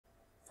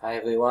Hi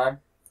everyone,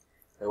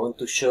 I want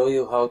to show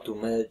you how to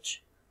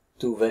merge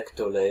two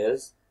vector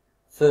layers.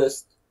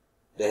 First,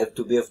 they have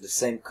to be of the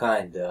same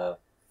kind.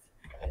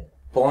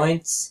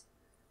 Points,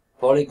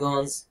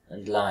 polygons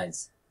and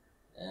lines.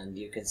 And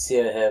you can see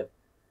I have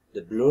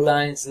the blue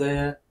lines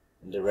layer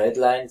and the red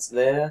lines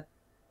layer,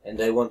 and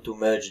I want to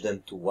merge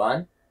them to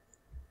one.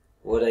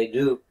 What I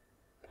do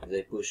is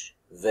I push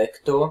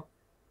Vector,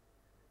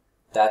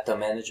 Data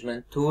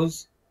Management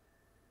Tools,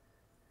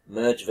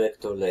 Merge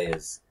Vector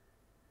Layers.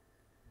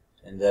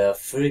 And there are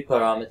three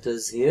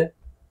parameters here.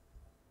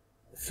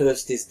 The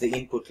first is the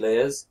input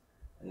layers,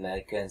 and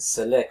I can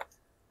select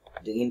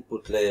the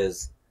input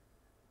layers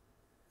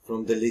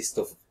from the list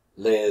of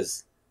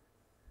layers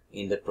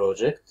in the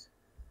project.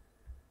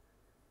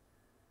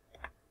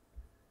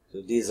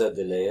 So these are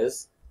the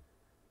layers.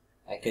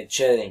 I can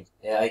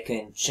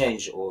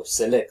change or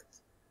select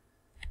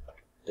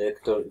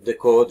the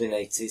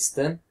coordinate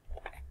system.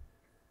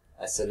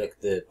 I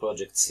select the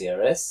project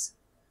CRS,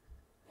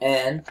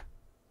 and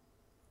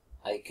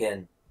I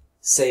can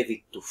save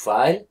it to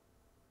file,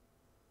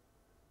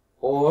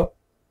 or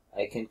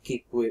I can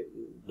keep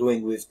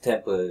doing with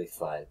temporary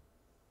file.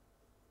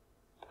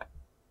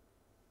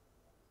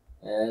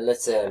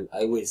 Let's say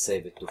I will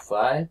save it to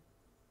file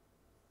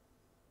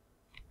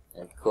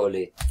and call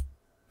it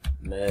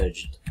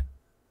merged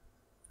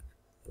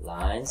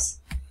lines.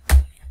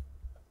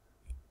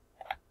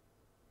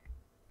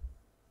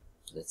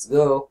 Let's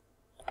go,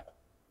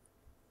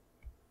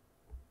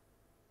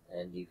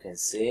 and you can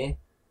see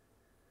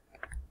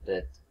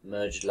that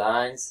merged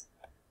lines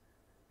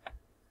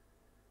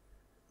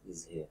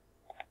is here.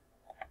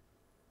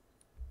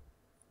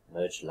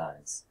 Merged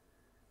lines.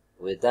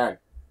 We're done.